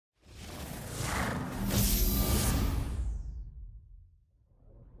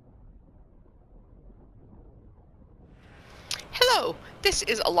Hello, this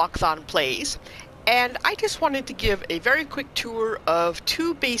is Alokthon Plays, and I just wanted to give a very quick tour of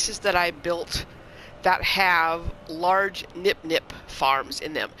two bases that I built that have large Nip-Nip farms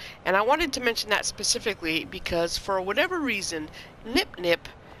in them. And I wanted to mention that specifically because for whatever reason, Nip-Nip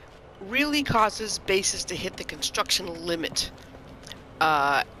really causes bases to hit the construction limit.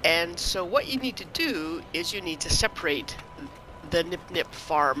 And so what you need to do is you need to separate the Nip-Nip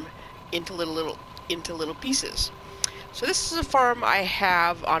farm into little pieces. So this is a farm I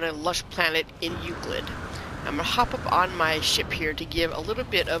have on a lush planet in Euclid. I'm going to hop up on my ship here to give a little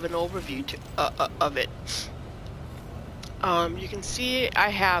bit of an overview of it. You can see I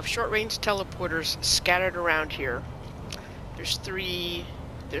have short-range teleporters scattered around here.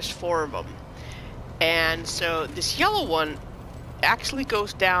 There's four of them. And so this yellow one actually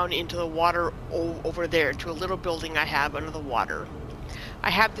goes down into the water over there to a little building I have under the water. I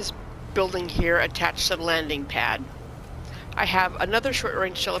have this building here attached to the landing pad. I have another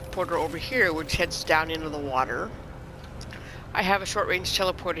short-range teleporter over here which heads down into the water. I have a short-range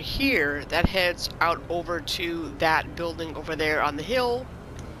teleporter here that heads out over to that building over there on the hill.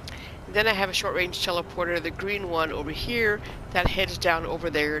 And then I have a short-range teleporter, the green one over here, that heads down over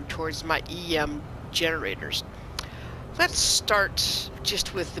there towards my EM generators. Let's start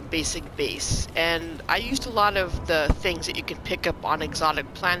just with the basic base. And I used a lot of the things that you can pick up on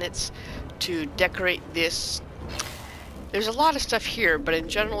exotic planets to decorate this. There's a lot of stuff here, but in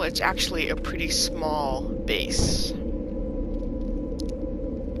general it's actually a pretty small base.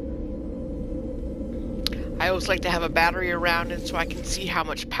 I always like to have a battery around it so I can see how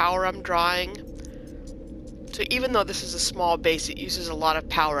much power I'm drawing. So even though this is a small base, it uses a lot of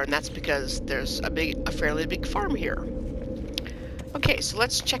power, and that's because there's a fairly big farm here. Okay, so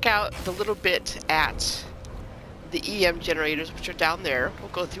let's check out the little bit at the EM generators, which are down there. We'll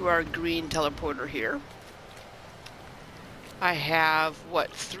go through our green teleporter here. I have,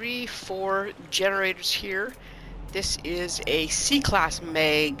 what, 4 generators here. This is a C-class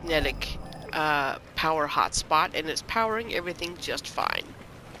magnetic power hotspot, and it's powering everything just fine.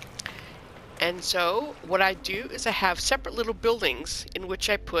 And so, what I do is I have separate little buildings in which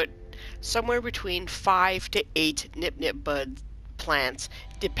I put somewhere between 5 to 8 Nip-Nip bud plants,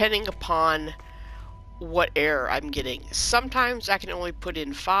 depending upon what error I'm getting. Sometimes I can only put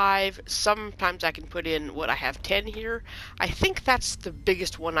in 5, sometimes I can put in, what, I have 10 here. I think that's the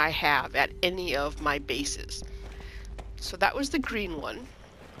biggest one I have at any of my bases. So that was the green one.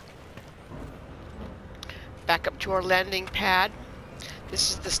 Back up to our landing pad.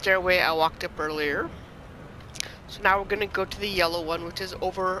 This is the stairway I walked up earlier. So now we're going to go to the yellow one, which is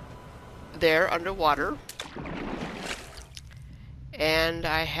over there underwater. And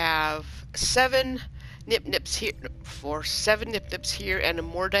I have 7 Nip-Nips here, 7 Nip-Nips here, and a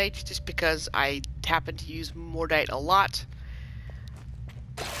Mordite, just because I happen to use Mordite a lot.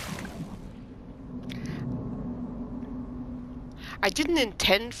 I didn't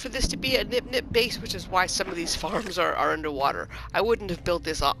intend for this to be a Nip-Nip base, which is why some of these farms are underwater. I wouldn't have built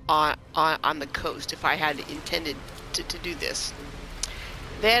this on the coast if I had intended to do this.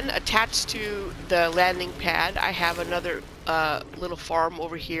 Then attached to the landing pad, I have another little farm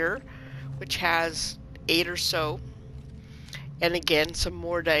over here, which has 8 or so, and again some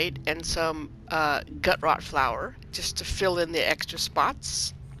Mordite and some gut rot flower just to fill in the extra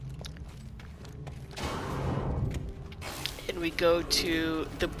spots. And we go to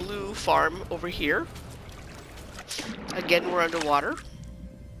the blue farm over here. Again, we're underwater.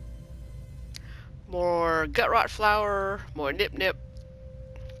 More gut rot flower, more Nip-Nip.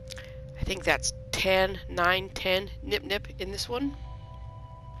 I think that's 9, 10 Nip-Nip in this one.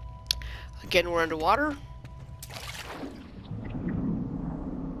 Again, we're underwater.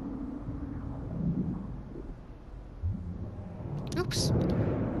 Oops.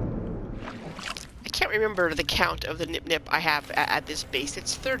 I can't remember the count of the Nip-Nip I have at this base.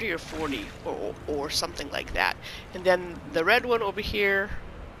 It's 30 or 40 or something like that. And then the red one over here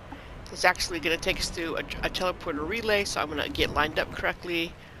is actually going to take us through a teleporter relay, so I'm going to get lined up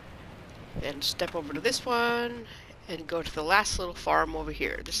correctly. Then step over to this one and go to the last little farm over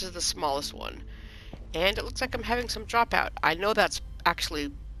here. This is the smallest one. And it looks like I'm having some dropout. I know that's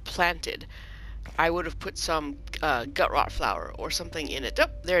actually planted. I would have put some gut rot flower or something in it. Oh,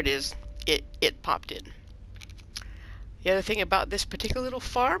 there it is. It popped in. The other thing about this particular little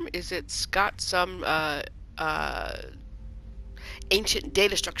farm is it's got some ancient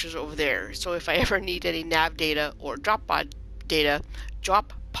data structures over there. So if I ever need any nav data or drop pod data,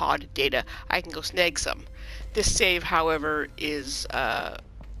 I can go snag some. This save, however, is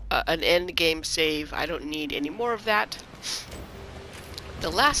an end game save. I don't need any more of that. The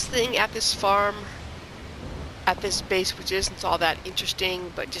last thing at this farm at this base, which isn't all that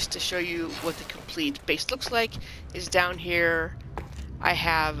interesting, but just to show you what the complete base looks like, is down here. I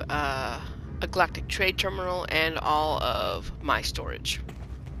have a galactic trade terminal and all of my storage.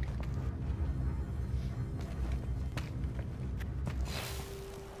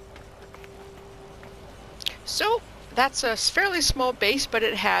 So that's a fairly small base, but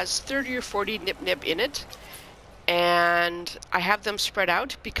it has 30 or 40 nip in it. And I have them spread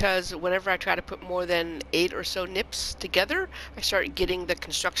out because whenever I try to put more than 8 or so nips together, I start getting the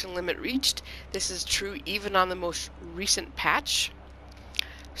construction limit reached. This is true even on the most recent patch.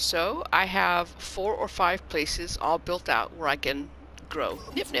 So I have 4 or 5 places all built out where I can grow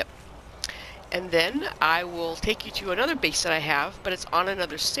nip. And then I will take you to another base that I have, but it's on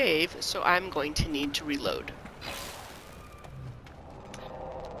another save, so I'm going to need to reload.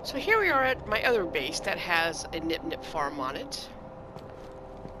 So here we are at my other base that has a nip farm on it.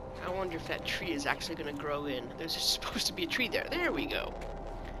 I wonder if that tree is actually going to grow in. There's supposed to be a tree there. There we go.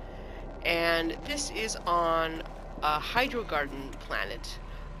 And this is on a Hydro Garden planet.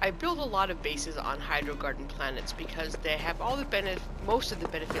 I build a lot of bases on Hydro Garden planets because they have all the most of the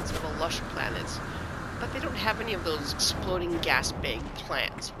benefits of a lush planet, but they don't have any of those exploding gas bag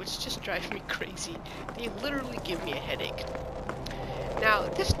plants, which just drive me crazy. They literally give me a headache. Now,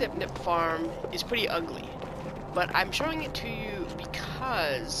 this nip farm is pretty ugly, but I'm showing it to you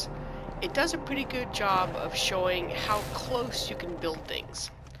because it does a pretty good job of showing how close you can build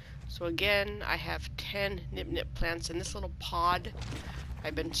things. So again, I have 10 nip plants in this little pod.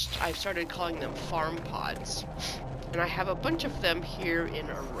 I've started calling them farm pods, and I have a bunch of them here in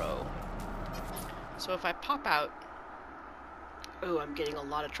a row. So if I pop out, oh, I'm getting a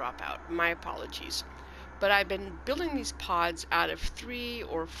lot of dropout. My apologies. But I've been building these pods out of 3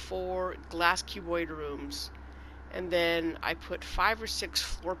 or 4 glass cuboid rooms, and then I put 5 or 6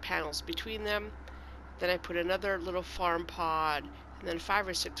 floor panels between them. Then I put another little farm pod, and then 5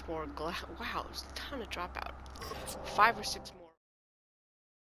 or 6 more glass. Wow, there's a ton of dropout. 5 or 6 more.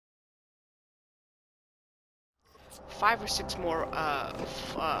 5 or 6 more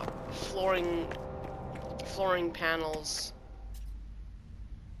flooring panels.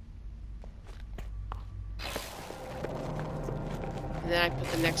 And then I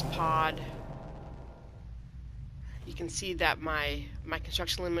put the next pod. You can see that my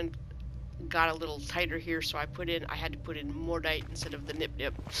construction limit got a little tighter here, so I had to put in Mordite instead of the nip.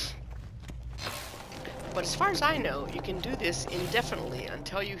 But as far as I know, you can do this indefinitely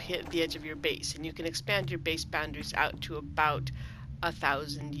until you hit the edge of your base, and you can expand your base boundaries out to about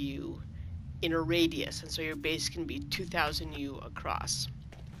 1,000 U in a radius, and so your base can be 2,000 U across.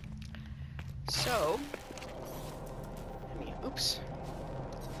 So, oops,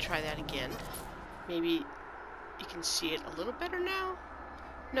 try that again. Maybe you can see it a little better now?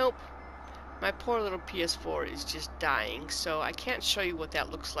 Nope. My poor little PS4 is just dying, so I can't show you what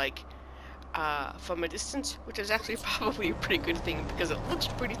that looks like from a distance, which is actually probably a pretty good thing because it looks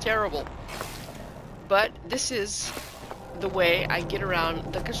pretty terrible. But this is the way I get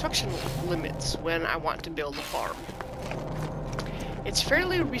around the construction limits when I want to build a farm. It's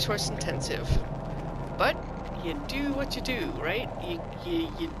fairly resource intensive, but you do what you do, right?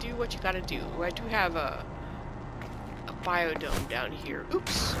 You do what you gotta do. I do have a biodome down here.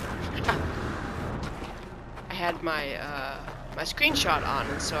 Oops. I had my my screenshot on,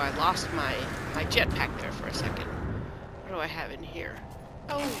 and so I lost my jetpack there for a second. What do I have in here?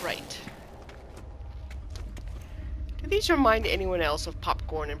 Oh, right. Do these remind anyone else of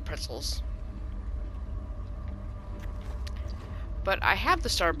popcorn and pretzels? But I have the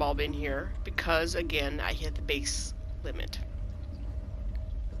star bulb in here because, again, I hit the base limit.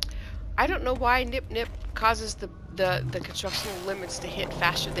 I don't know why Nip causes the construction limits to hit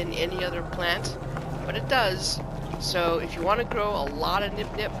faster than any other plant, but it does. So if you want to grow a lot of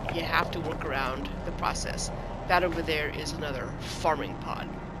Nip, you have to work around the process. That over there is another farming pod.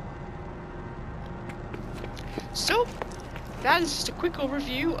 So that is just a quick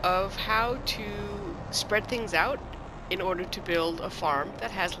overview of how to spread things out in order to build a farm that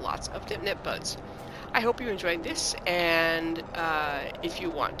has lots of nip buds. I hope you enjoyed this, and if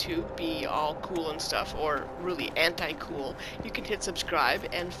you want to be all cool and stuff, or really anti-cool, you can hit subscribe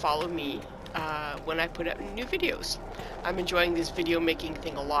and follow me when I put up new videos. I'm enjoying this video making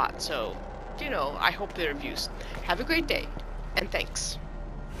thing a lot, so, you know, I hope they're of use. Have a great day, and thanks.